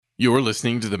You're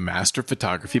listening to the Master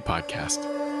Photography Podcast.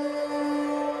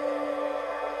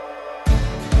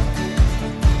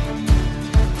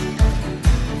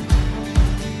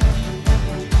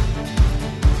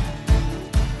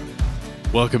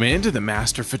 Welcome into the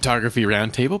Master Photography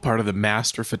Roundtable, part of the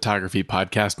Master Photography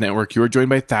Podcast Network. You are joined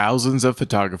by thousands of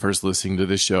photographers listening to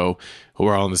this show who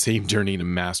are all on the same journey to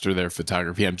master their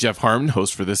photography. I'm Jeff Harmon,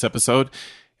 host for this episode.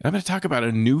 And I'm going to talk about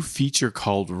a new feature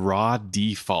called Raw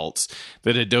Defaults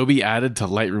that Adobe added to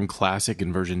Lightroom Classic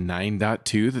in version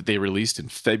 9.2 that they released in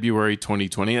February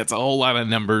 2020. That's a whole lot of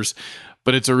numbers,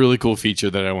 but it's a really cool feature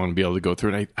that I want to be able to go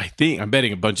through. And I'm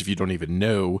betting a bunch of you don't even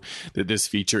know that this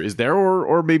feature is there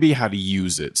or maybe how to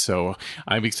use it. So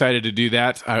I'm excited to do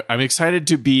that. I'm excited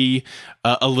to be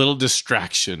a little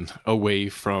distraction away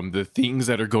from the things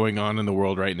that are going on in the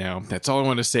world right now. That's all I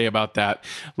want to say about that.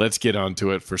 Let's get on to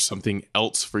it for something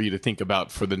else for you to think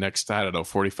about for the next,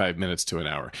 45 minutes to an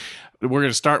hour. We're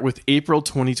going to start with April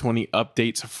 2020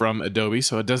 updates from Adobe.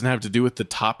 So it doesn't have to do with the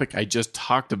topic I just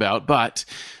talked about, but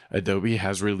Adobe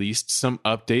has released some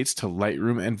updates to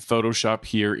Lightroom and Photoshop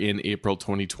here in April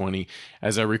 2020.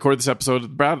 As I record this episode,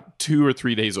 about 2 or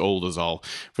 3 days old is all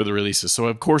for the releases. So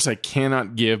of course I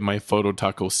cannot give my Photo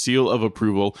Taco seal of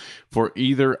approval for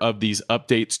either of these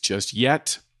updates just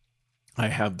yet. I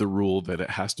have the rule that it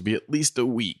has to be at least a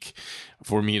week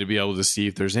for me to be able to see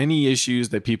if there's any issues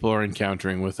that people are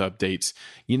encountering with updates.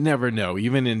 You never know.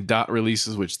 Even in dot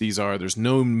releases, which these are, there's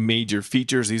no major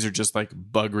features. These are just like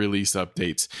bug release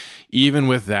updates. Even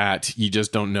with that, you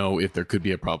just don't know if there could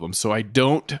be a problem. So I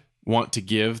don't want to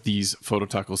give these Photo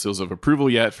Taco seals of approval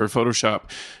yet for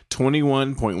Photoshop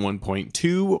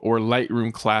 21.1.2 or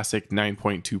Lightroom Classic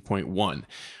 9.2.1.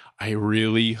 I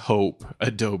really hope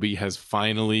Adobe has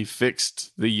finally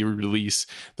fixed the release.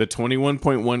 The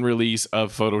 21.1 release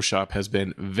of Photoshop has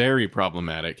been very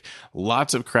problematic.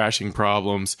 Lots of crashing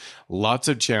problems, lots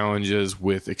of challenges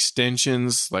with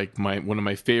extensions like one of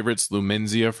my favorites,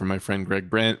 Lumenzia, from my friend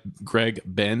Greg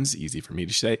Benz. Easy for me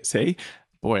to say.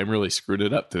 Boy, I'm really screwed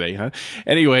it up today, huh?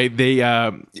 Anyway,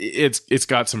 it's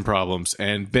got some problems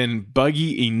and been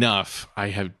buggy enough. I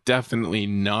have definitely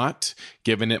not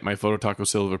given it my Photo Taco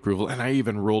seal of approval, and I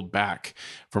even rolled back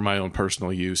for my own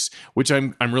personal use, which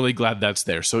I'm really glad that's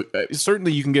there. So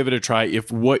certainly you can give it a try.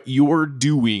 If what you're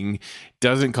doing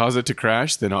doesn't cause it to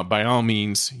crash, then by all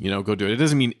means, go do it. It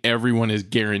doesn't mean everyone is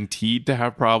guaranteed to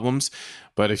have problems,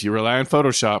 but if you rely on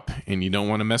Photoshop and you don't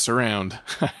want to mess around,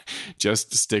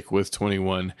 just stick with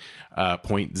 21.0.x. I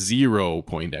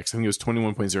think it was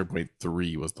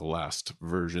 21.0.3 was the last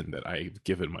version that I've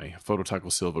given my Photo Taco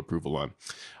seal of approval on.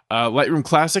 Lightroom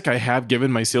Classic, I have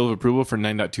given my seal of approval for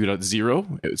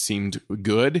 9.2.0. It seemed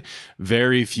good.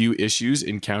 Very few issues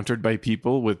encountered by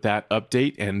people with that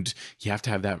update, and you have to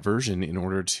have that version in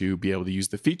order to be able to use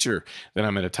the feature that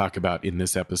I'm going to talk about in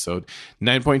this episode.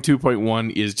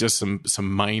 9.2.1 is just some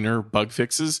minor bug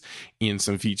fixes in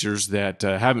some features that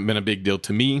haven't been a big deal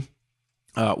to me.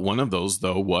 One of those,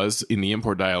 though, was in the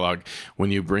import dialog.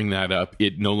 When you bring that up,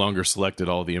 it no longer selected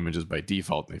all the images by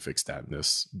default. They fixed that in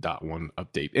this .1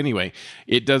 update. Anyway,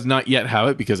 it does not yet have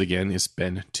it because, again, it's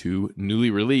been too newly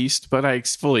released, but I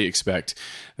fully expect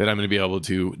that I'm going to be able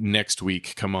to next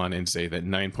week come on and say that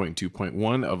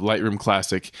 9.2.1 of Lightroom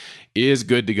Classic is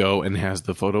good to go and has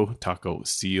the Photo Taco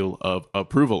seal of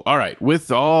approval. All right,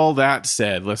 with all that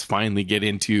said, let's finally get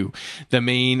into the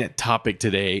main topic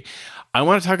today. I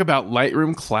want to talk about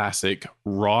Lightroom Classic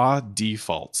Raw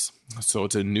Defaults. So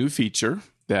it's a new feature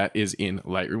that is in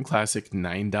Lightroom Classic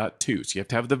 9.2. So you have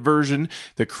to have the version,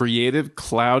 the Creative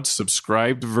Cloud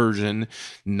subscribed version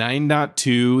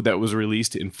 9.2 that was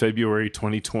released in February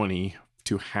 2020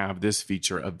 to have this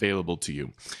feature available to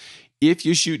you. If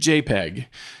you shoot JPEG,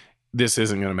 this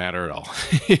isn't going to matter at all.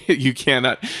 You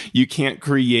can't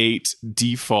create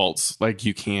defaults like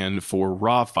you can for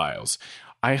RAW files.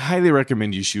 I highly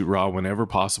recommend you shoot RAW whenever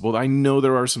possible. I know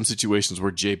there are some situations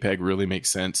where JPEG really makes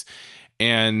sense.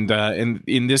 And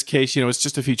in this case, it's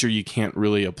just a feature you can't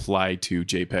really apply to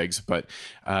JPEGs. But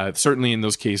certainly in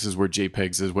those cases where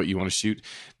JPEGs is what you want to shoot,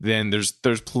 then there's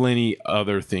plenty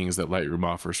other things that Lightroom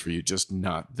offers for you, just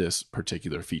not this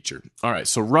particular feature. All right,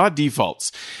 so RAW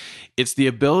defaults. It's the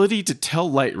ability to tell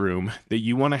Lightroom that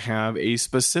you want to have a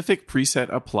specific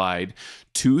preset applied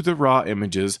to the RAW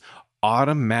images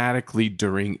automatically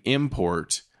during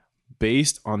import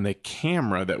based on the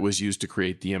camera that was used to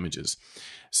create the images.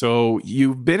 So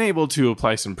you've been able to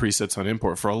apply some presets on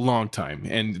import for a long time,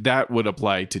 and that would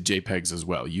apply to JPEGs as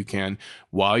well. You can,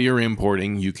 while you're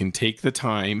importing, you can take the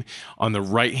time. On the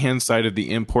right-hand side of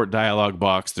the import dialog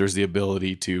box, there's the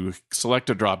ability to select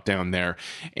a drop down there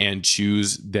and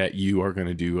choose that you are going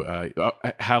to do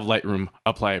have Lightroom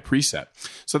apply a preset.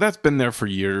 So that's been there for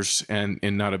years and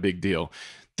not a big deal.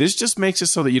 This just makes it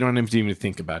so that you don't have to even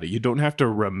think about it. You don't have to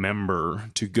remember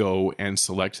to go and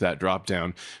select that drop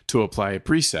down to apply a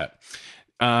preset.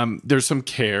 There's some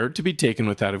care to be taken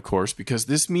with that, of course, because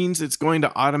this means it's going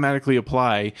to automatically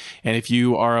apply. And if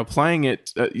you are applying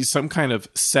it, some kind of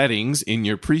settings in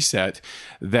your preset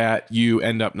that you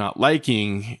end up not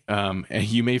liking, and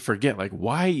you may forget, like,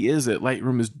 why is it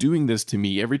Lightroom is doing this to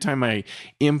me? Every time I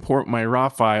import my raw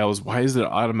files, why is it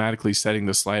automatically setting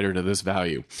the slider to this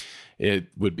value? It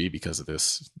would be because of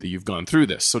this, that you've gone through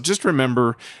this. So just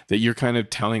remember that you're kind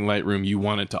of telling Lightroom you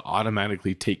want it to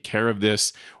automatically take care of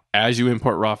this as you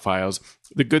import raw files.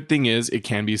 The good thing is it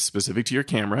can be specific to your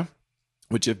camera,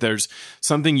 which if there's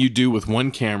something you do with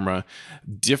one camera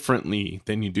differently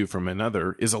than you do from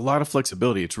another, is a lot of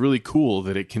flexibility. It's really cool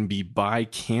that it can be by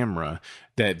camera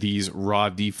that these raw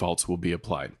defaults will be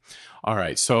applied. All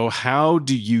right, so how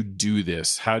do you do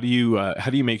this? How do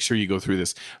you make sure you go through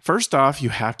this? First off, you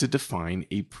have to define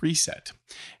a preset.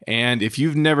 And if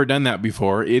you've never done that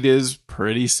before, it is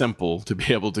pretty simple to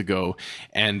be able to go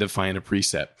and define a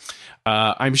preset.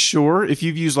 I'm sure if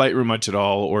you've used Lightroom much at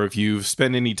all, or if you've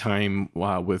spent any time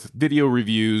with video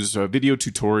reviews or video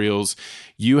tutorials,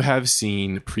 you have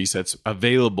seen presets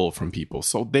available from people.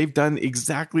 So they've done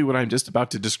exactly what I'm just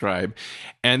about to describe,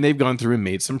 and they've gone through and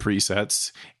made some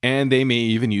presets, and they may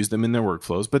even use them in their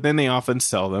workflows, but then they often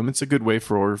sell them. It's a good way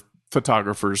for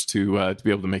photographers to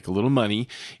be able to make a little money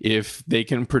if they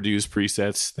can produce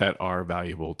presets that are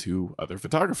valuable to other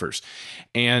photographers.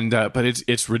 And but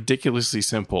it's ridiculously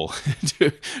simple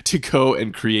to go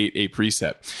and create a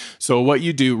preset. So what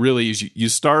you do really is you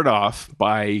start off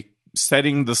by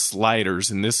setting the sliders,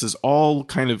 and this is all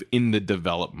kind of in the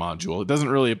develop module. It doesn't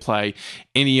really apply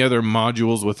any other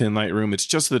modules within Lightroom. It's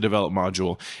just the develop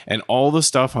module and all the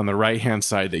stuff on the right hand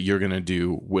side that you're going to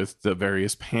do with the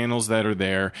various panels that are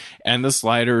there and the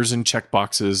sliders and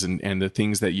checkboxes and the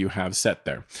things that you have set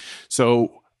there.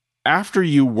 So after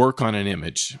you work on an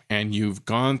image and you've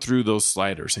gone through those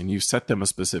sliders and you've set them a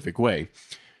specific way,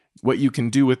 what you can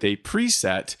do with a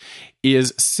preset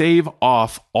is save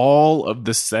off all of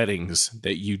the settings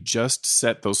that you just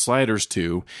set those sliders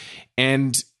to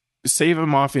and save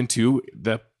them off into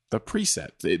the preset.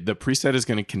 The preset is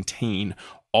going to contain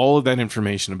all of that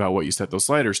information about what you set those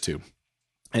sliders to.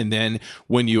 And then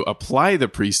when you apply the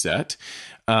preset,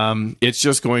 it's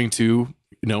just going to,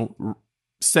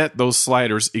 set those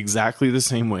sliders exactly the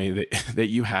same way that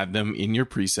you had them in your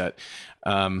preset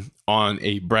on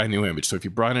a brand new image. So if you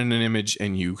brought in an image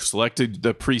and you selected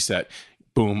the preset,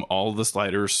 boom, all the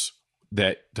sliders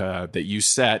that you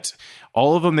set,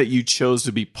 all of them that you chose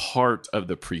to be part of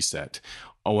the preset,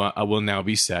 will now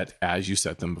be set as you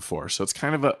set them before. So it's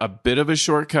kind of a bit of a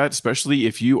shortcut, especially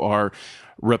if you are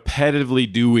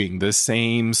repetitively doing the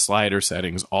same slider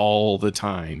settings all the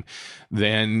time.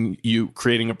 Then you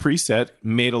creating a preset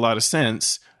made a lot of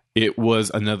sense. It was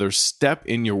another step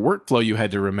in your workflow you had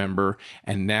to remember.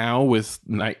 And now with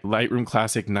Lightroom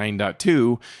Classic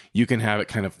 9.2, you can have it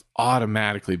kind of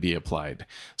automatically be applied.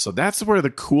 So that's where the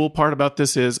cool part about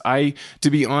this is. To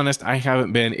be honest, I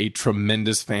haven't been a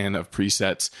tremendous fan of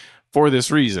presets for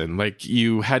this reason. Like,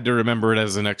 you had to remember it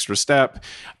as an extra step.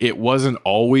 It wasn't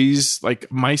always like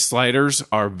my sliders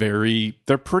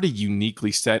they're pretty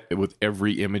uniquely set with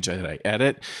every image that I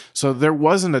edit. So there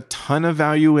wasn't a ton of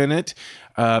value in it.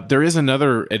 There is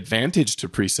another advantage to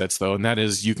presets though, and that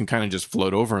is you can kind of just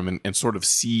float over them and sort of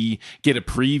get a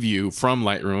preview from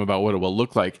Lightroom about what it will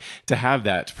look like to have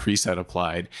that preset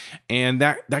applied. And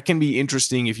that can be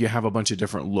interesting if you have a bunch of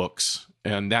different looks.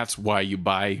 And that's why you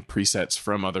buy presets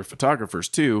from other photographers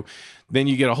too. Then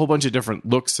you get a whole bunch of different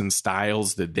looks and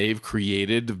styles that they've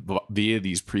created via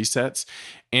these presets.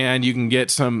 And you can get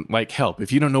some help.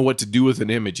 If you don't know what to do with an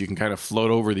image, you can kind of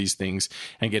float over these things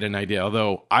and get an idea.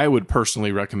 Although I would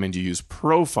personally recommend you use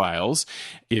profiles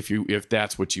if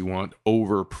that's what you want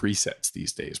over presets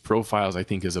these days. Profiles, I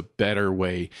think, is a better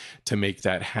way to make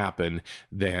that happen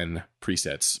than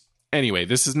presets. Anyway,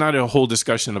 this is not a whole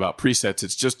discussion about presets.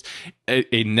 It's just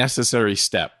a necessary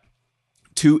step.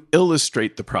 To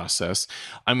illustrate the process,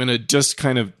 I'm going to just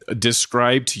kind of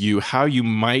describe to you how you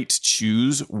might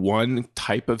choose one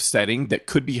type of setting that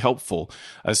could be helpful,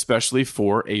 especially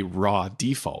for a raw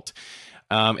default.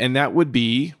 And that would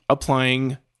be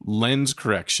applying lens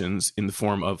corrections in the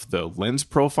form of the lens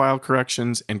profile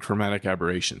corrections and chromatic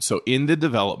aberration. So in the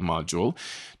develop module,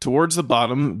 towards the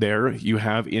bottom there, you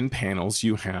have in panels,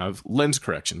 you have lens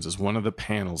corrections as one of the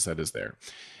panels that is there.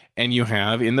 And you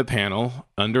have in the panel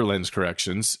under lens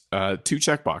corrections, 2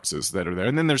 checkboxes that are there.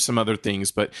 And then there's some other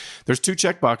things, but there's 2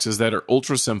 checkboxes that are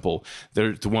ultra simple.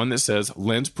 There's the one that says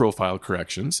lens profile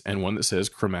corrections and one that says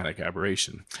chromatic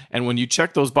aberration. And when you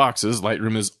check those boxes,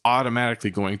 Lightroom is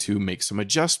automatically going to make some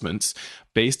adjustments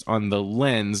based on the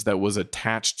lens that was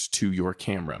attached to your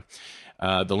camera.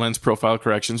 The lens profile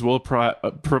corrections will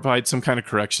provide some kind of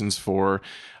corrections for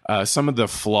some of the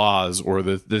flaws or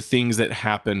the things that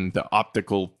happen, the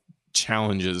optical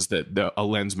challenges that a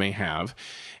lens may have,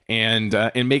 and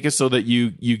make it so that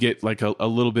you get like a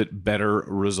little bit better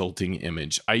resulting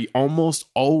image. I almost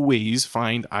always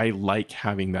find I like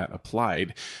having that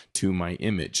applied to my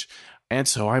image. And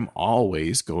so I'm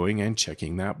always going and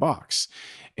checking that box.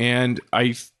 And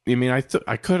I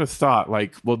could have thought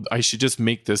like, well, I should just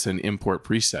make this an import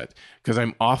preset because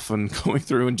I'm often going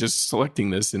through and just selecting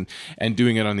this and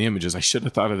doing it on the images. I should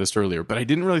have thought of this earlier, but I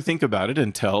didn't really think about it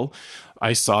until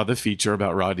I saw the feature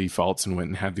about raw defaults and went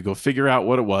and had to go figure out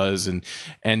what it was.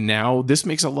 And now this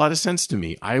makes a lot of sense to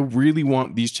me. I really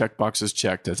want these checkboxes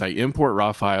checked as I import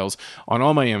raw files on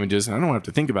all my images, and I don't have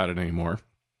to think about it anymore.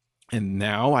 And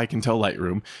now I can tell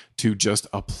Lightroom to just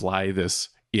apply this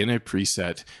in a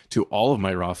preset to all of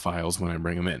my raw files when I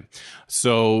bring them in.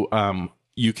 So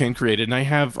you can create it. And I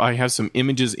have some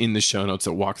images in the show notes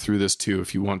that walk through this too,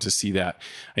 if you want to see that.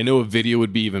 I know a video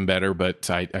would be even better, but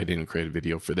I didn't create a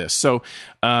video for this. So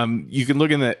you can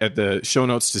look at the show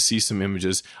notes to see some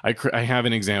images. I have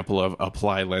an example of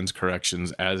apply lens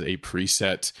corrections as a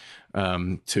preset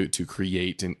to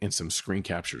create and some screen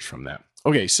captures from that.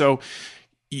 Okay, so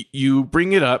you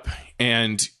bring it up,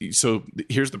 and so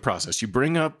here's the process. You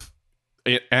bring up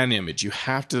an image. You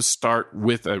have to start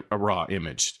with a raw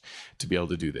image to be able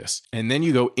to do this. And then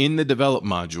you go in the develop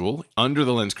module under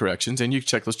the lens corrections, and you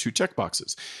check those 2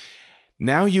 checkboxes.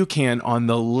 Now you can, on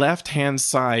the left-hand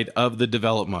side of the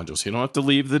develop module, so you don't have to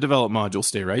leave the develop module,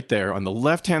 stay right there. On the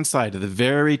left-hand side, at the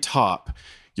very top,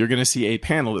 you're going to see a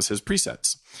panel that says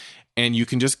presets. And you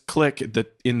can just click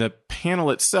in the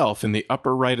panel itself, in the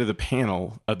upper right of the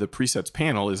panel, of the presets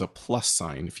panel, is a plus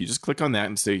sign. If you just click on that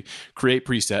and say create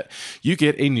preset, you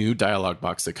get a new dialog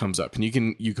box that comes up. And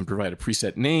you can provide a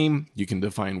preset name. You can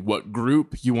define what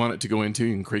group you want it to go into.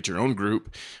 You can create your own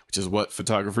group, which is what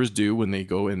photographers do when they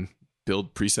go and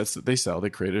build presets that they sell. They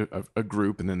create a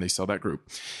group and then they sell that group.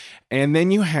 And then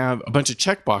you have a bunch of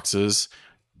checkboxes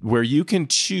where you can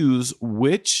choose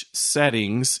which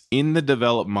settings in the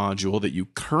develop module that you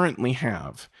currently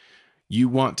have you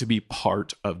want to be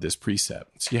part of this preset.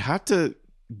 So you have to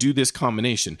do this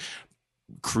combination.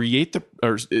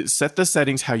 Set the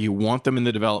settings how you want them in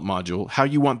the develop module, how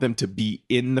you want them to be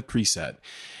in the preset,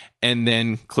 and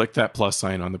then click that plus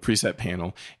sign on the preset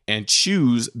panel and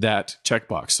choose that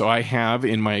checkbox. So I have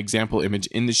in my example image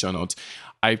in the show notes,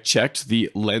 I've checked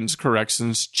the lens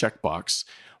corrections checkbox,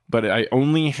 but I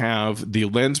only have the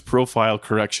lens profile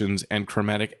corrections and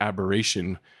chromatic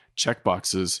aberration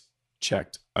checkboxes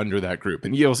checked under that group.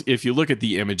 And if you look at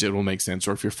the image, it will make sense.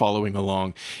 Or if you're following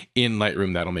along in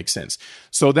Lightroom, that'll make sense.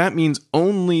 So that means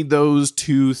only those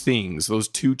 2 things, those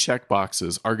 2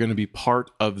 checkboxes are going to be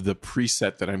part of the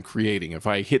preset that I'm creating. If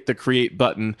I hit the create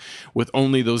button with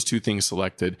only those 2 things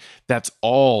selected, that's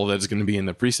all that's going to be in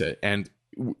the preset. And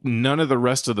none of the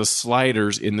rest of the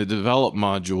sliders in the develop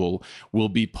module will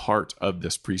be part of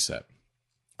this preset.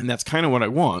 And that's kind of what I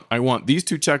want. I want these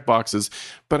 2 checkboxes,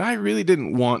 but I really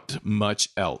didn't want much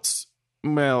else.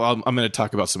 Well, I'm going to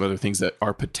talk about some other things that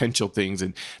are potential things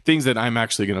and things that I'm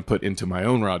actually going to put into my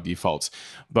own raw defaults.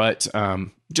 But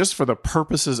just for the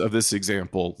purposes of this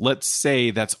example, let's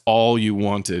say that's all you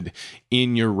wanted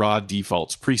in your raw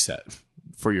defaults preset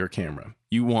for your camera.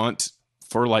 You want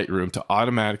for Lightroom to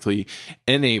automatically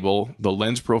enable the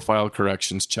lens profile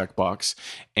corrections checkbox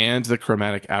and the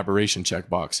chromatic aberration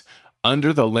checkbox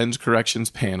under the lens corrections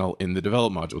panel in the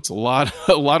develop module. It's a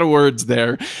lot of words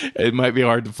there. It might be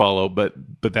hard to follow, but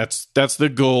that's the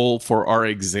goal for our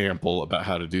example about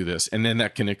how to do this. And then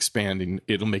that can expand and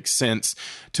it'll make sense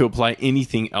to apply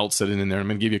anything else that is in there. I'm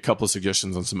going to give you a couple of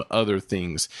suggestions on some other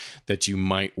things that you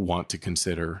might want to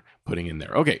consider putting in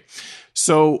there. Okay.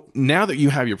 So now that you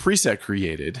have your preset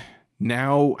created,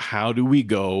 now, how do we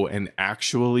go and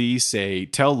actually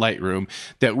tell Lightroom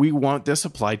that we want this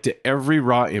applied to every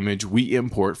raw image we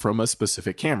import from a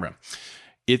specific camera?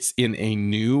 It's in a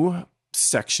new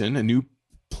section, a new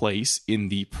place in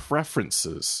the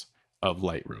preferences of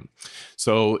Lightroom.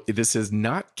 So this is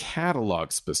not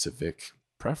catalog specific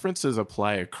preferences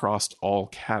apply across all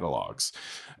catalogs.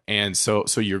 And so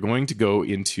you're going to go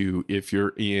into, if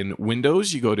you're in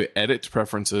Windows, you go to Edit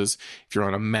Preferences. If you're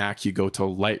on a Mac, you go to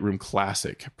Lightroom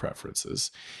Classic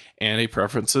Preferences. And a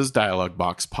Preferences dialog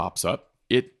box pops up.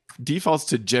 It defaults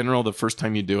to General the first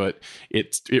time you do it.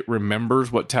 It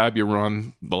remembers what tab you were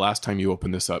on the last time you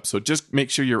open this up. So just make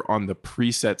sure you're on the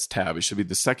Presets tab. It should be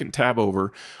the second tab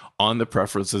over on the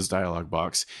Preferences dialog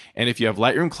box. And if you have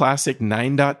Lightroom Classic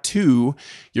 9.2,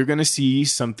 you're going to see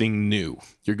something new.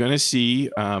 You're going to see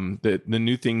the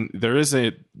new thing. There's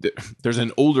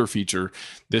an older feature.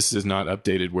 This is not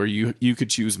updated, where you could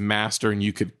choose master, and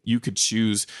you could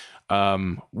choose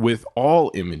with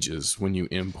all images when you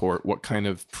import what kind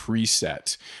of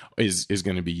preset is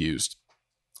going to be used.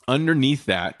 Underneath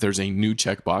that, there's a new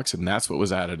checkbox, and that's what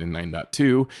was added in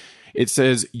 9.2. It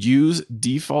says use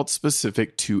default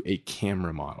specific to a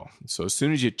camera model. So as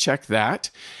soon as you check that,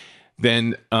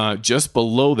 then just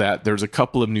below that, there's a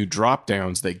couple of new drop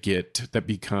downs that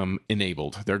become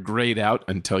enabled. They're grayed out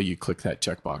until you click that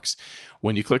checkbox.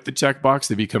 When you click the checkbox,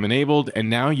 they become enabled, and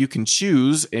now you can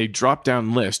choose a drop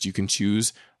down list. You can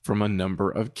choose from a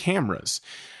number of cameras.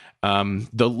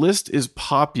 The list is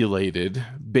populated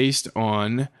based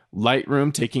on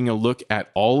Lightroom taking a look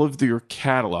at all of your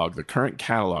catalog, the current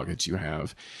catalog that you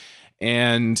have.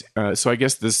 And so I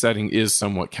guess this setting is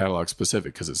somewhat catalog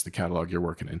specific because it's the catalog you're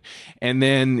working in. And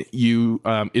then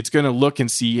it's going to look and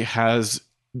see,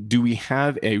 do we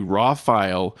have a raw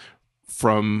file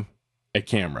from a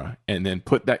camera, and then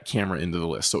put that camera into the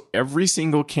list. So every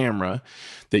single camera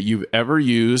that you've ever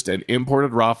used and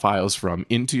imported raw files from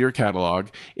into your catalog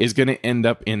is going to end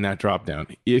up in that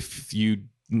dropdown. If you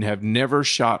have never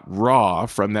shot raw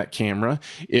from that camera,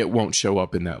 it won't show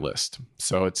up in that list.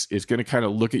 So it's going to kind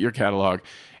of look at your catalog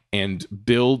and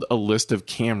build a list of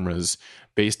cameras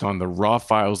based on the raw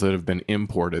files that have been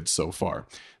imported so far.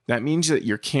 That means that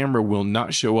your camera will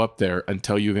not show up there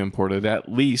until you've imported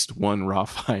at least one raw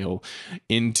file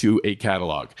into a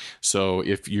catalog. So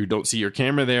if you don't see your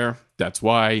camera there, that's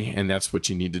why, and that's what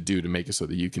you need to do to make it so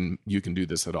that you can do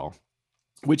this at all.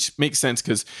 Which makes sense,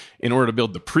 because in order to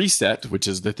build the preset, which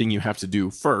is the thing you have to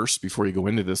do first before you go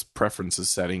into this preferences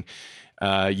setting,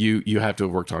 you have to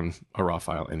have worked on a raw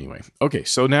file anyway. Okay,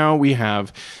 so now we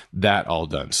have that all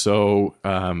done. So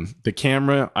the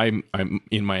camera, I'm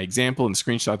in my example and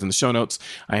screenshots in the show notes,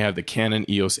 I have the Canon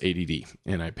EOS 80D,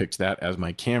 and I picked that as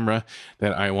my camera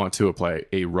that I want to apply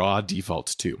a raw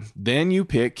default to. Then you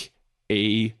pick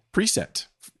a preset.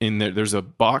 In there's a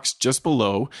box just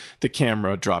below the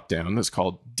camera drop down that's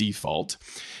called default,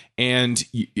 and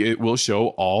it will show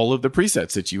all of the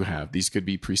presets that you have. These could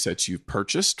be presets you've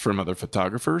purchased from other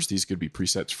photographers. These could be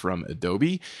presets from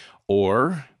Adobe,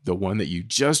 or the one that you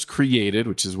just created,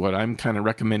 which is what I'm kind of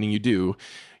recommending you do,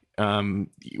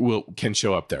 can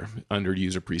show up there under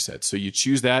user presets. So you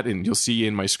choose that, and you'll see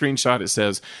in my screenshot, it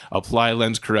says apply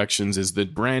lens corrections is the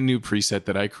brand new preset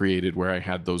that I created, where I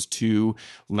had those two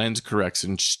lens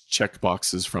correction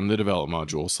checkboxes from the develop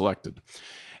module selected.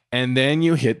 And then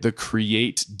you hit the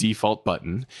create default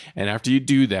button. And after you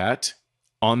do that,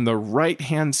 on the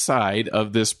right-hand side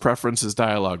of this preferences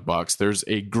dialog box, there's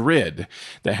a grid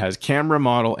that has camera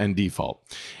model and default.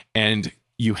 And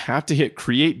you have to hit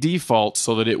create default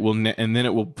so that it will, and then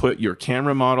it will put your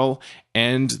camera model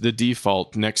and the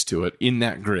default next to it in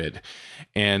that grid.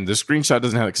 And the screenshot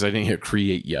doesn't have it because I didn't hit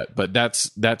create yet, but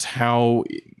that's how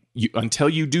until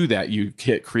you do that, you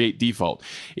hit create default.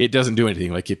 It doesn't do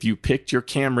anything. Like if you picked your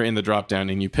camera in the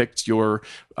dropdown and you picked your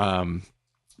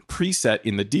preset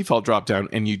in the default dropdown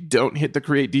and you don't hit the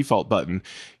create default button,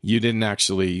 you didn't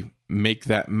actually make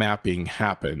that mapping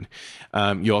happen.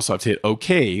 You also have to hit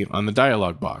OK on the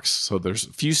dialog box. So there's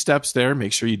a few steps there.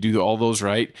 Make sure you do all those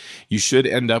right. You should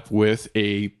end up with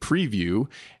a preview.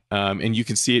 And you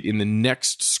can see it in the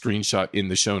next screenshot in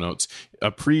the show notes,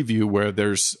 a preview where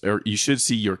you should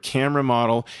see your camera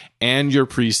model and your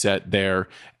preset there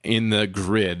in the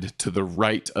grid to the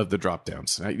right of the drop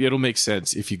downs. It'll make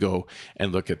sense if you go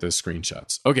and look at the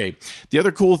screenshots. Okay. The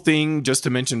other cool thing, just to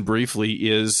mention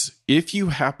briefly, is if you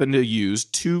happen to use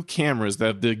two cameras that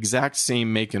have the exact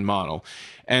same make and model,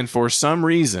 and for some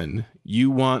reason you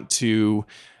want to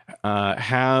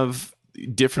have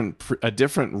a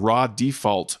different raw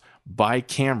default by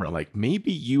camera, like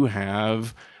maybe you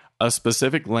have a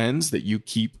specific lens that you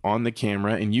keep on the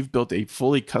camera and you've built a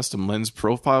fully custom lens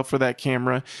profile for that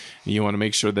camera, and you want to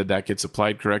make sure that that gets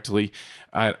applied correctly.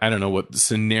 I don't know what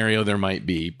scenario there might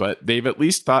be, but they've at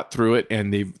least thought through it,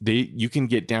 and you can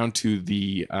get down to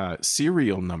the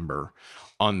serial number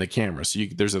on the camera. So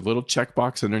there's a little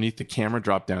checkbox underneath the camera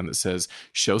drop down that says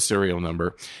show serial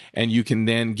number. And you can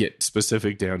then get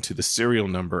specific down to the serial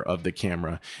number of the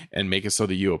camera and make it so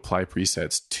that you apply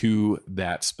presets to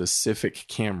that specific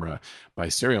camera by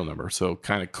serial number. So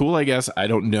kind of cool, I guess. I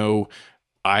don't know.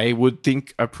 I would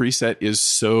think a preset is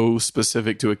so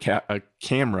specific to a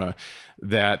camera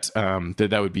that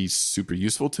that would be super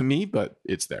useful to me, but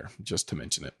it's there just to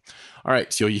mention it. All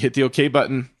right, so you hit the OK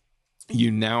button. You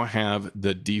now have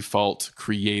the default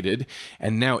created.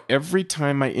 And now every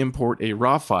time I import a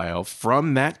RAW file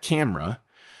from that camera,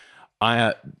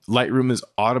 Lightroom is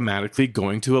automatically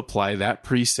going to apply that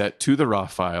preset to the RAW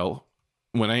file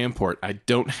when I import. I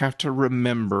don't have to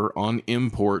remember on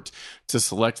import to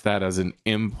select that as an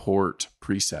import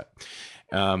preset.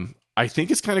 I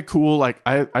think it's kind of cool. Like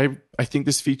I think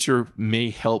this feature may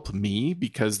help me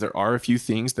because there are a few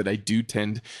things that I do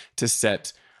tend to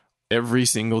set every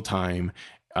single time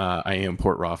I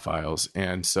import RAW files.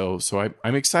 And so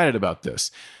I'm excited about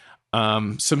this.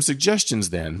 Some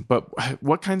suggestions then, but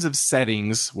what kinds of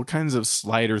settings, what kinds of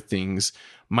slider things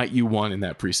might you want in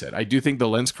that preset? I do think the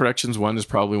lens corrections one is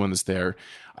probably one that's there.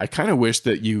 I kind of wish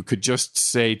that you could just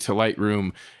say to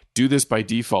Lightroom, do this by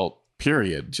default,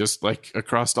 period, just like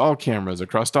across all cameras,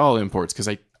 across all imports,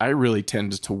 because I really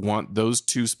tend to want those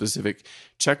two specific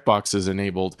checkboxes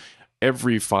enabled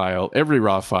every file, every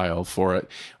RAW file for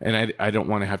it. And I don't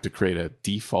want to have to create a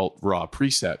default RAW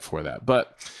preset for that.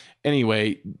 But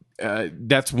anyway,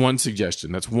 that's one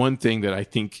suggestion. That's one thing that I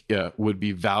think would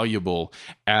be valuable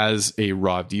as a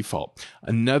RAW default.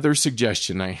 Another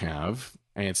suggestion I have,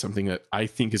 and something that I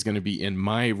think is going to be in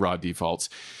my RAW defaults,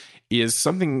 is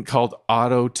something called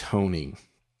auto toning.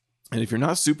 And if you're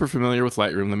not super familiar with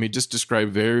Lightroom, let me just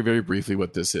describe very, very briefly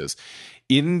what this is.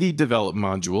 In the Develop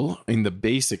module, in the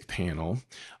Basic panel,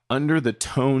 under the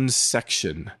Tone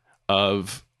section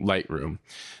of Lightroom,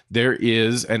 there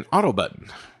is an auto button.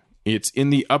 It's in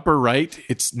the upper right.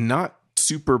 It's not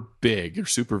super big or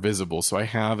super visible, so I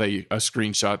have a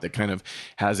screenshot that kind of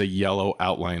has a yellow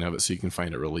outline of it so you can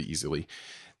find it really easily.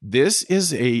 This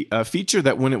is a feature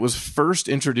that when it was first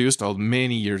introduced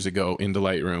many years ago into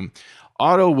Lightroom,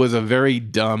 auto was a very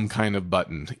dumb kind of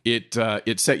button.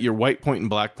 It set your white point and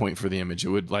black point for the image. It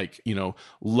would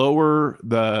lower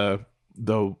the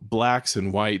blacks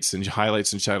and whites and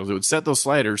highlights and shadows. It would set those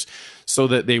sliders so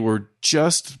that they were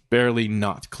just barely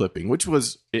not clipping,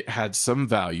 it had some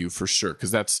value for sure,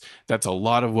 because that's a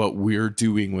lot of what we're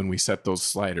doing when we set those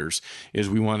sliders. Is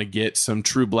we want to get some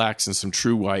true blacks and some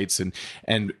true whites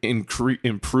and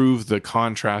improve the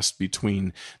contrast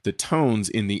between the tones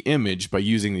in the image by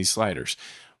using these sliders.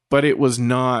 But it was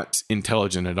not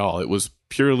intelligent at all. It was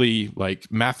purely like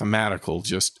mathematical,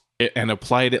 and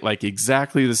applied it like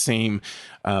exactly the same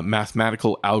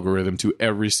mathematical algorithm to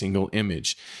every single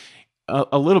image.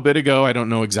 A little bit ago, I don't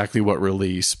know exactly what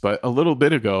release, but a little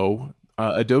bit ago,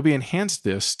 Adobe enhanced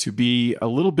this to be a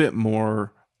little bit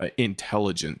more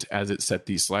intelligent as it set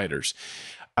these sliders.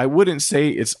 I wouldn't say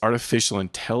it's artificial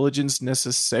intelligence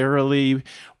necessarily,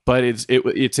 but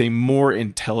it's a more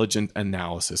intelligent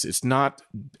analysis. It's not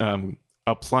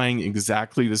applying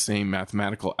exactly the same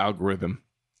mathematical algorithm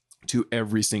to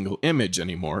every single image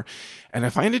anymore. And I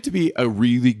find it to be a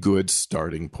really good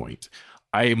starting point.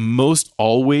 I almost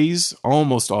always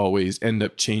end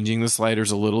up changing the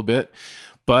sliders a little bit,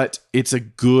 but it's a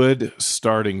good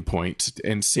starting point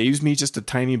and saves me just a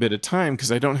tiny bit of time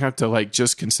because I don't have to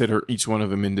just consider each one of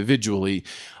them individually.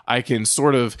 I can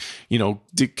sort of,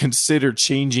 consider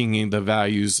changing the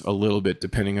values a little bit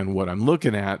depending on what I'm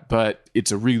looking at, but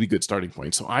it's a really good starting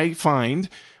point. So I find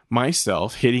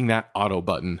myself hitting that auto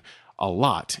button a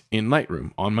lot in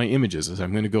Lightroom on my images. As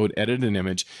I'm going to go and edit an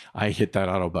image, I hit that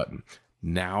auto button.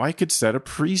 Now I could set a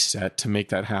preset to make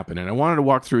that happen. And I wanted to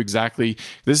walk through exactly,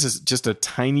 this is just a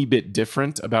tiny bit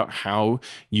different about how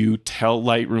you tell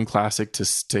Lightroom Classic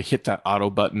to hit that auto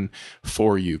button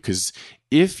for you. Because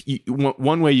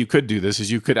one way you could do this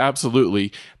is you could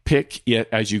absolutely pick it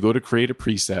as you go to create a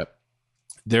preset.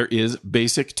 There is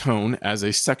basic tone as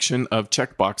a section of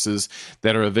checkboxes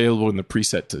that are available in the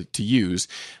preset to use.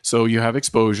 So you have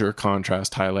exposure,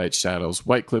 contrast, highlights, shadows,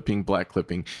 white clipping, black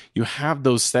clipping. You have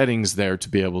those settings there to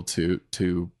be able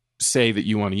to say that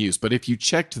you want to use. But if you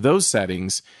checked those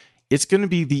settings, it's going to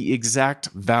be the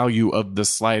exact value of the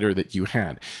slider that you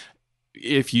had.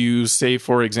 If you say,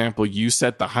 for example, you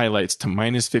set the highlights to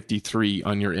 -53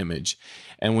 on your image,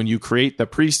 and when you create the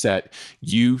preset,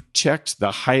 you checked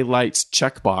the highlights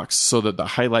checkbox so that the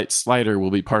highlight slider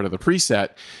will be part of the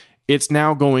preset, it's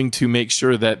now going to make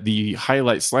sure that the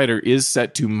highlight slider is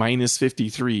set to minus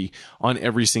 53 on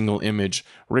every single image,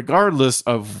 regardless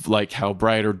of like how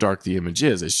bright or dark the image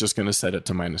is. It's just going to set it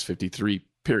to minus 53,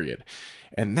 period.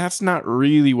 And that's not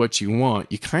really what you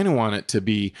want. You kind of want it to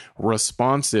be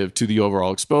responsive to the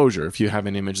overall exposure. If you have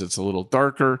an image that's a little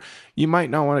darker, you might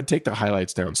not want to take the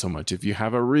highlights down so much. If you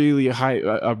have a really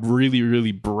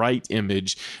really bright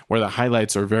image where the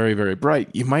highlights are very, very bright,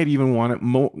 you might even want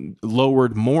it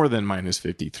lowered more than minus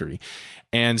 53.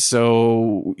 And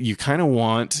so you kind of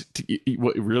want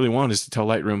what you really want is to tell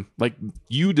Lightroom, like,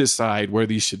 you decide where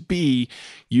these should be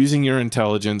using your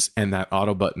intelligence, and that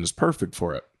auto button is perfect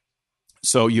for it.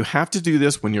 So you have to do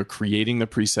this when you're creating the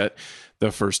preset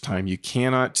the first time. You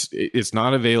cannot, it's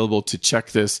not available to check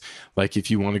this. Like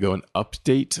if you want to go and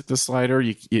update the slider,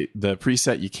 the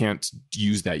preset, you can't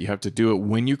use that. You have to do it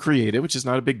when you create it, which is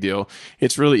not a big deal.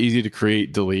 It's really easy to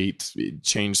create, delete,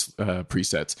 change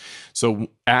presets. So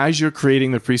as you're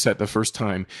creating the preset the first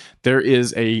time, there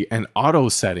is an auto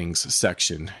settings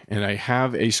section. And I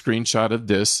have a screenshot of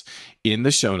this in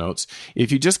the show notes.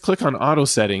 If you just click on auto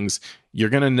settings, you're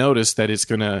going to notice that it's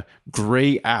going to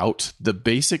gray out the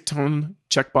basic tone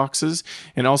checkboxes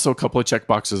and also a couple of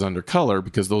checkboxes under color,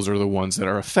 because those are the ones that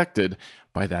are affected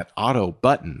by that auto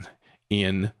button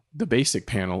in the basic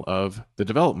panel of the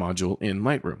develop module in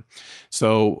Lightroom.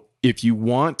 So if you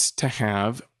want to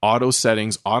have auto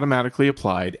settings automatically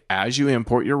applied as you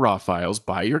import your RAW files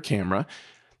by your camera,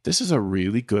 this is a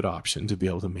really good option to be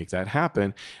able to make that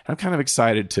happen. I'm kind of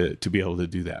excited to be able to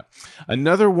do that.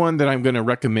 Another one that I'm going to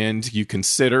recommend you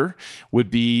consider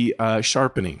would be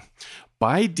sharpening.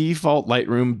 By default,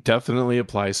 Lightroom definitely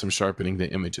applies some sharpening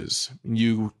to images.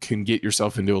 You can get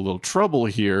yourself into a little trouble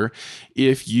here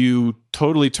if you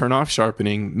totally turn off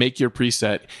sharpening, make your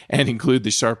preset, and include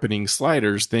the sharpening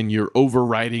sliders. Then you're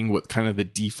overriding what kind of the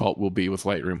default will be with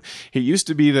Lightroom. It used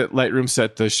to be that Lightroom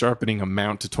set the sharpening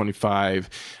amount to 25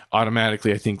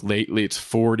 automatically. I think lately it's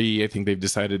 40. I think they've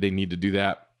decided they need to do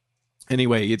that.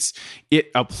 Anyway,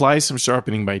 it applies some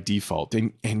sharpening by default,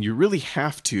 and you really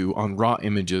have to, on raw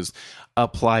images,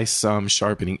 apply some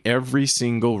sharpening. Every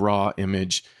single raw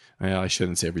image, I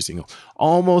shouldn't say every single,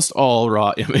 almost all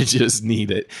raw images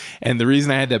need it. And the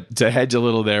reason I had to hedge a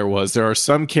little there was there are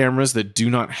some cameras that do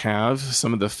not have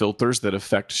some of the filters that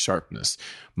affect sharpness.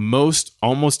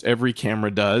 Almost every camera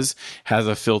has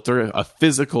a filter, a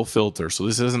physical filter. So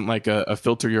this isn't like a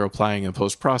filter you're applying in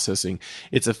post-processing.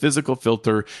 It's a physical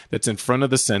filter that's in front of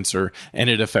the sensor, and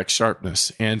it affects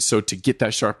sharpness. And so to get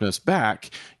that sharpness back,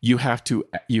 you have to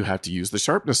use the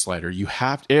sharpness slider. You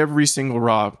have every single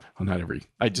raw, well, not every,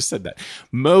 I just said that.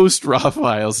 Most raw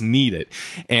files need it.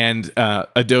 And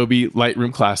Adobe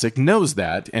Lightroom Classic knows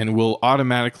that and will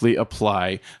automatically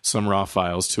apply some raw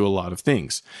files to a lot of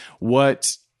things.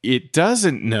 What it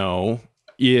doesn't know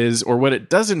is, or what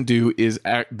it doesn't do is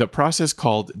the process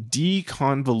called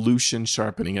deconvolution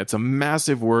sharpening. It's a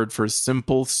massive word for a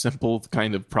simple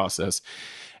kind of process.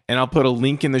 And I'll put a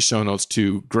link in the show notes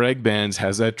to Greg Benz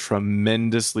has a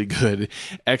tremendously good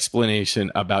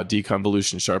explanation about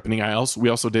deconvolution sharpening. We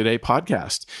also did a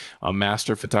podcast, a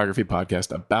master photography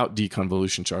podcast about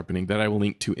deconvolution sharpening that I will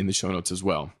link to in the show notes as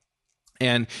well.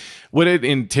 And what it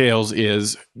entails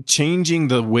is changing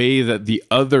the way that the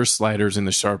other sliders in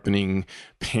the sharpening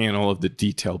panel of the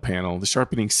detail panel, the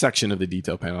sharpening section of the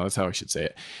detail panel, that's how I should say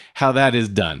it, how that is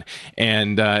done.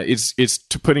 And it's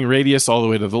putting radius all the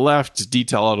way to the left,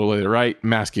 detail all the way to the right,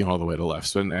 masking all the way to the left.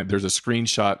 So there's a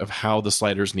screenshot of how the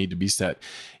sliders need to be set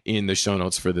in the show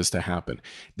notes for this to happen.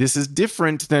 This is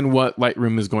different than what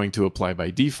Lightroom is going to apply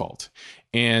by default.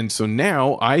 And so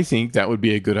now I think that would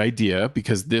be a good idea,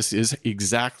 because this is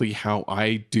exactly how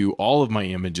I do all of my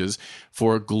images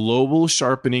for global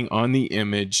sharpening on the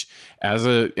image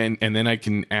and then I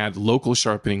can add local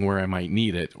sharpening where I might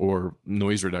need it, or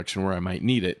noise reduction where I might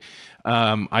need it.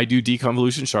 I do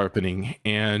deconvolution sharpening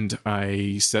and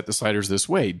I set the sliders this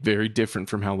way, very different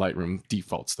from how Lightroom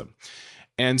defaults them.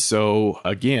 And so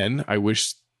again, I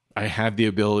wish I had the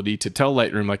ability to tell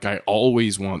Lightroom, like, I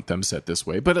always want them set this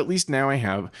way, but at least now I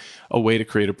have a way to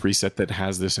create a preset that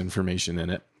has this information in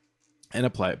it and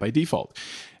apply it by default.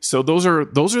 So those are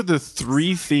the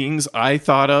three things I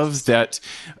thought of that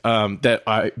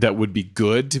would be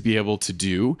good to be able to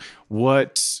do.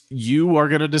 What you are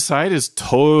going to decide is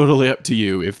totally up to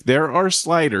you. If there are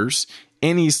sliders,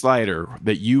 any slider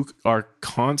that you are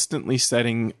constantly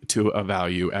setting to a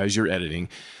value as you're editing,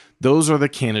 those are the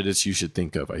candidates you should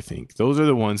think of, I think. Those are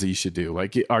the ones that you should do.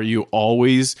 Like, are you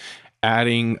always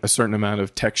adding a certain amount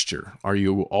of texture? Are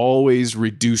you always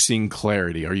reducing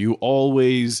clarity? Are you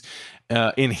always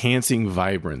enhancing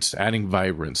vibrance, adding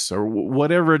vibrance, or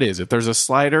whatever it is? If there's a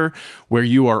slider where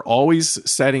you are always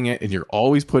setting it and you're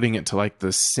always putting it to like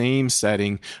the same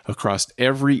setting across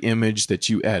every image that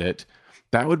you edit,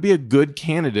 that would be a good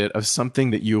candidate of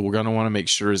something that you're going to want to make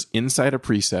sure is inside a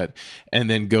preset, and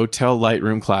then go tell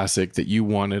Lightroom Classic that you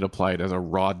want it applied as a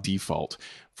raw default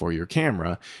for your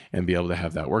camera and be able to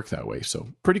have that work that way. So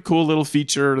pretty cool little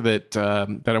feature that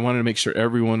that I wanted to make sure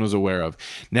everyone was aware of.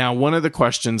 Now, one of the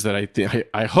questions that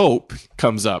I hope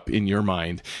comes up in your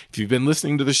mind, if you've been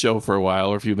listening to the show for a while,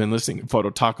 or if you've been listening to Photo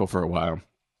Taco for a while,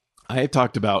 I have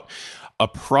talked about a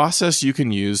process you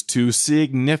can use to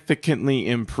significantly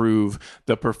improve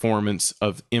the performance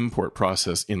of import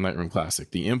process in Lightroom Classic,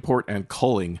 the import and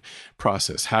culling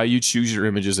process, how you choose your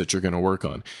images that you're going to work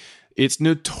on. It's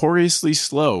notoriously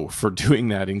slow for doing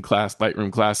that in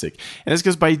Lightroom Classic. And it's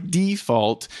because by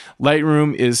default,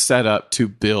 Lightroom is set up to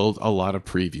build a lot of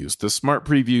previews. The smart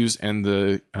previews and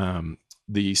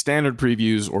the standard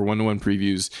previews or one-to-one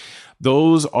previews,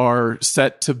 those are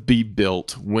set to be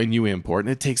built when you import,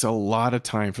 and it takes a lot of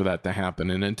time for that to happen.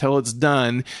 And until it's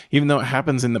done, even though it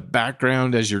happens in the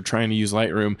background as you're trying to use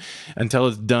Lightroom, until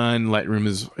it's done,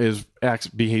 Lightroom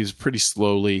behaves pretty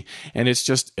slowly, and it's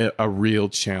just a real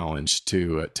challenge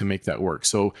to make that work.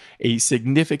 So a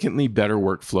significantly better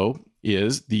workflow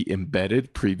is the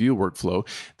embedded preview workflow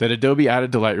that Adobe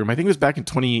added to Lightroom. I think it was back in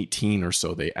 2018 or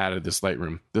so they added this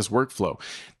workflow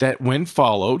that when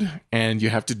followed, and you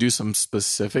have to do some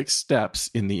specific steps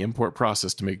in the import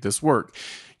process to make this work,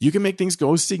 you can make things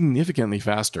go significantly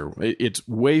faster. It's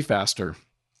way faster.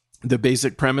 The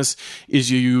basic premise is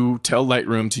you tell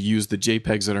Lightroom to use the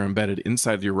JPEGs that are embedded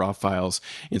inside your RAW files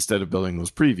instead of building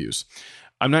those previews.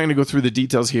 I'm not going to go through the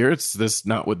details here. It's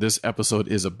not what this episode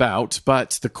is about.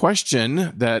 But the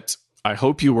question that I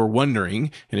hope you were wondering,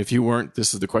 and if you weren't,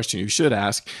 this is the question you should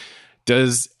ask: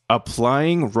 does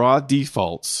applying raw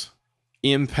defaults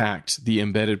impact the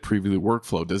embedded preview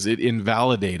workflow? Does it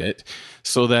invalidate it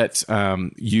so that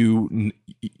you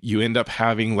end up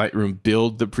having Lightroom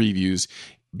build the previews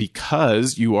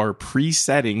because you are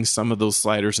presetting some of those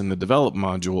sliders in the develop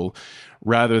module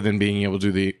rather than being able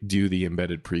to do the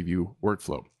embedded preview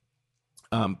workflow?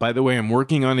 By the way, I'm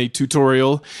working on a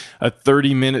tutorial, a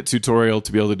 30-minute tutorial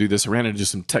to be able to do this. I ran into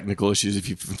some technical issues. If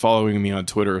you've been following me on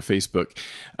Twitter or Facebook,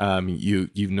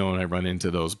 you've known I run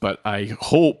into those. But I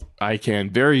hope I can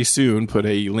very soon put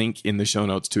a link in the show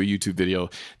notes to a YouTube video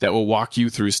that will walk you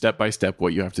through step-by-step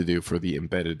what you have to do for the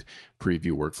embedded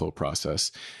preview workflow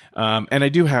process. And I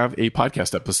do have a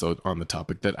podcast episode on the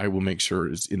topic that I will make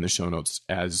sure is in the show notes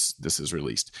as this is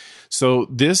released. So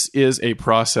this is a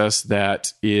process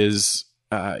that is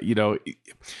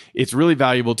it's really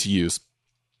valuable to use.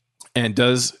 And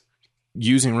does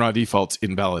using raw defaults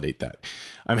invalidate that?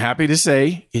 I'm happy to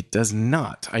say it does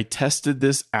not. I tested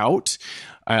this out.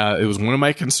 It was one of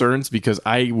my concerns because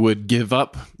I would give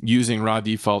up using raw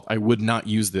default. I would not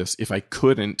use this if I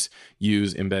couldn't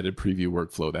use embedded preview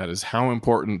workflow. That is how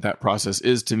important that process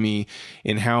is to me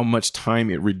and how much time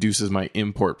it reduces my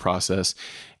import process.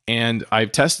 And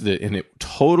I've tested it, and it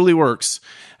totally works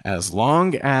as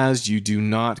long as you do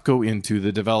not go into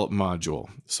the develop module.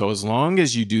 So as long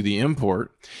as you do the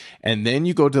import and then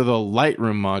you go to the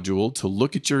Lightroom module to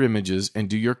look at your images and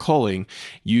do your culling,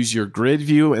 use your grid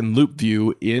view and loop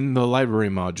view in the library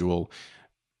module,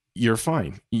 you're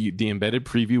fine. The embedded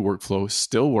preview workflow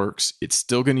still works. It's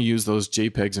still going to use those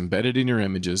JPEGs embedded in your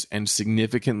images and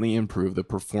significantly improve the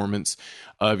performance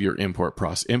of your import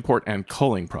and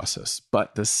culling process.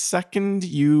 But the second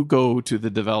you go to the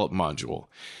develop module,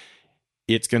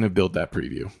 it's going to build that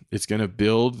preview. It's going to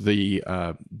build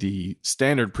the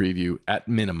standard preview at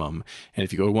minimum. And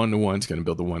if you go one-to-one, it's going to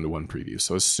build the one-to-one preview.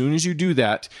 So as soon as you do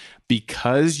that,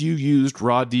 because you used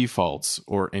raw defaults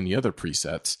or any other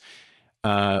presets,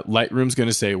 Lightroom's going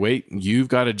to say, wait, you've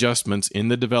got adjustments in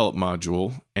the develop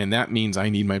module, and that means I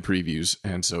need my previews,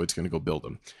 and so it's going to go build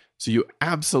them. So you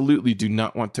absolutely do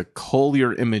not want to cull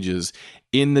your images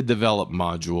in the develop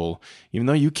module. Even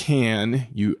though you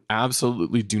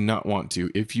absolutely do not want to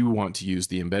if you want to use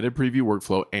the embedded preview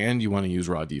workflow and you want to use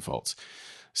raw defaults.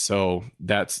 So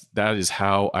that is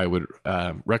how I would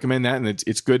recommend that, and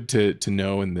it's good to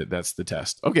know, and that's the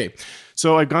test. Okay,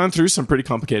 so I've gone through some pretty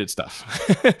complicated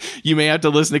stuff. You may have to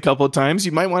listen a couple of times.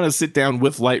 You might want to sit down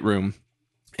with Lightroom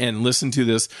and listen to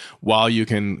this while you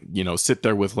can, sit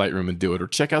there with Lightroom and do it, or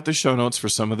check out the show notes for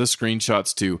some of the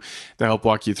screenshots too to help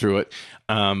walk you through it.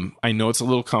 I know it's a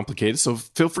little complicated, so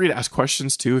feel free to ask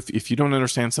questions too. If you don't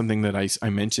understand something that I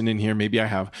mentioned in here, maybe I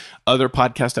have other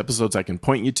podcast episodes I can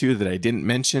point you to that I didn't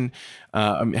mention.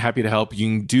 I'm happy to help. You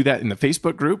can do that in the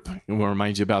Facebook group. And we'll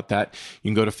remind you about that. You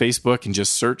can go to Facebook and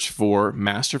just search for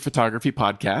Master Photography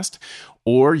Podcast,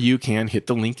 or you can hit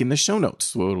the link in the show notes.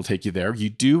 So it'll take you there. You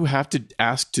do have to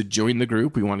ask to join the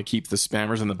group. We want to keep the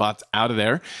spammers and the bots out of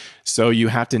there. So you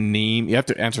have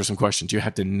to answer some questions. You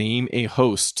have to name a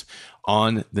host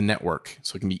on the network.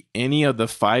 So it can be any of the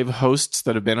 5 hosts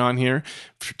that have been on here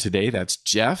for today. That's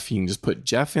Jeff. You can just put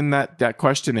Jeff in that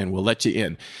question and we'll let you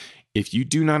in. If you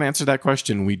do not answer that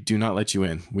question, we do not let you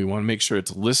in. We want to make sure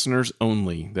it's listeners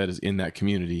only that is in that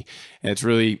community. And it's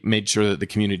really made sure that the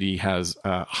community has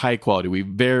high quality. We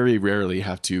very rarely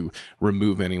have to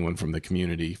remove anyone from the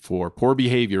community for poor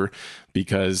behavior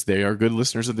because they are good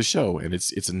listeners of the show. And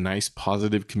it's a nice,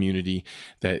 positive community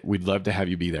that we'd love to have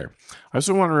you be there. I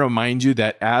also want to remind you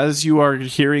that as you are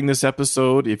hearing this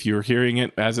episode, if you're hearing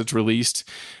it as it's released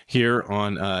here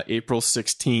on April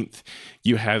 16th,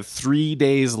 you have 3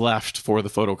 days left for the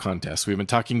photo contest. We've been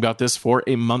talking about this for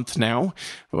a month now.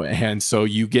 And so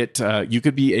you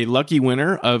could be a lucky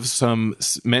winner of some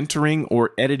mentoring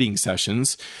or editing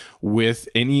sessions with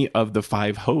any of the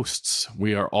 5 hosts.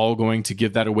 We are all going to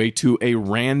give that away to a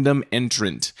random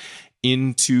entrant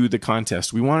into the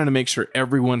contest. We wanted to make sure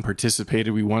everyone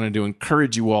participated. We wanted to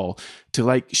encourage you all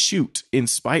to shoot in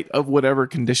spite of whatever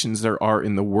conditions there are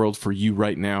in the world for you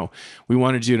right now. We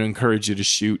wanted you to encourage you to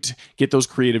shoot, get those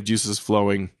creative juices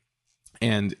flowing.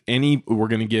 And we're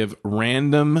going to give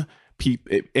random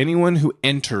anyone who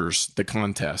enters the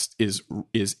contest is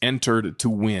entered to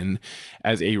win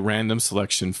as a random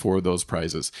selection for those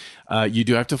prizes. You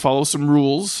do have to follow some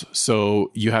rules.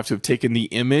 So you have to have taken the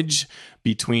image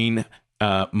between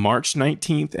March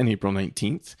 19th and April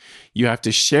 19th. You have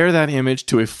to share that image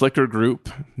to a Flickr group.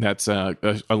 That's a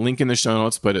link in the show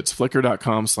notes, but it's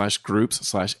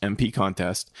flickr.com/groups/MP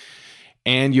contest.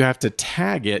 And you have to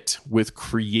tag it with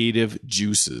Creative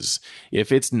Juices.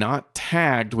 If it's not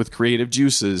tagged with Creative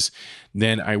Juices,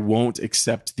 then I won't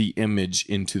accept the image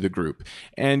into the group.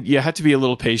 And you have to be a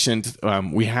little patient. I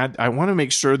want to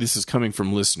make sure this is coming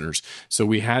from listeners. So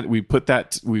we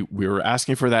were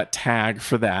asking for that tag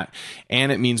for that.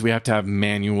 And it means we have to have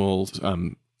manual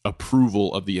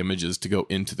approval of the images to go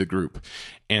into the group.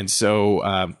 And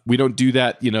so we don't do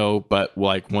that, but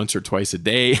once or twice a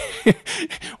day.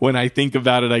 When I think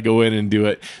about it, I go in and do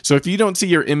it. So if you don't see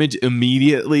your image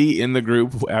immediately in the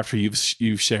group after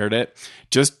you've shared it,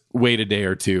 just wait a day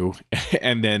or two,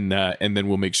 and then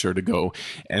we'll make sure to go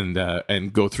and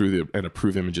go through and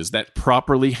approve images that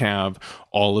properly have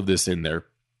all of this in there.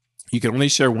 You can only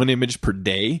share 1 image per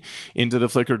day into the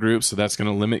Flickr group, so that's going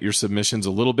to limit your submissions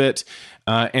a little bit.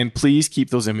 And please keep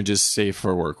those images safe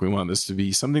for work. We want this to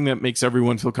be something that makes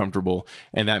everyone feel comfortable,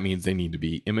 and that means they need to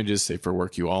be images safe for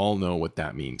work. You all know what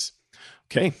that means.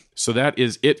 Okay, so that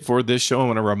is it for this show. I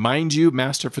want to remind you,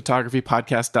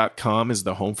 masterphotographypodcast.com is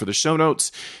the home for the show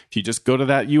notes. If you just go to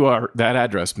that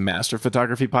address,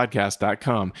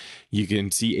 masterphotographypodcast.com, you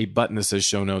can see a button that says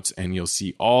show notes, and you'll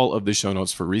see all of the show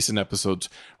notes for recent episodes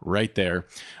right there.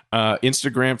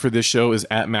 Instagram for this show is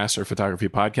at Master Photography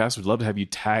Podcast. We'd love to have you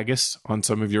tag us on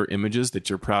some of your images that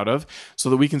you're proud of so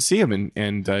that we can see them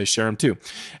and share them too.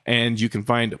 And you can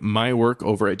find my work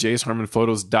over at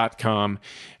jsharmonphotos.com.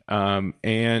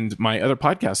 And my other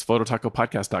podcast,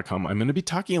 phototacopodcast.com. I'm going to be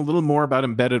talking a little more about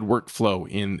embedded workflow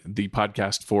in the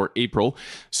podcast for April.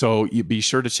 So you be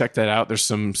sure to check that out. There's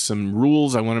some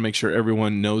rules I want to make sure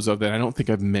everyone knows of that I don't think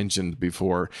I've mentioned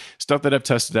before. Stuff that I've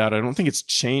tested out. I don't think it's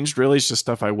changed really. It's just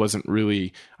stuff I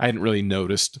hadn't really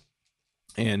noticed.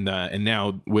 And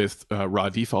now with raw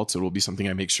defaults, it will be something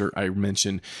I make sure I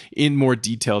mention in more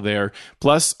detail there.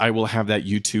 Plus, I will have that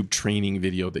YouTube training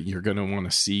video that you're going to want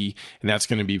to see, and that's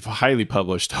going to be highly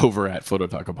published over at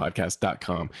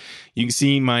phototacopodcast.com. You can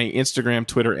see my Instagram,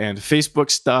 Twitter, and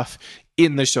Facebook stuff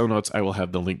in the show notes. I will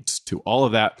have the links to all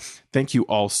of that. Thank you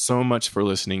all so much for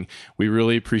listening. We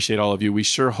really appreciate all of you. We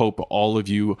sure hope all of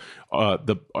you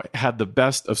had the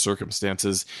best of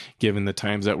circumstances given the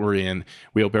times that we're in.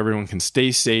 We hope everyone can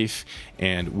stay safe,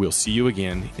 and we'll see you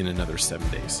again in another 7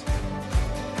 days.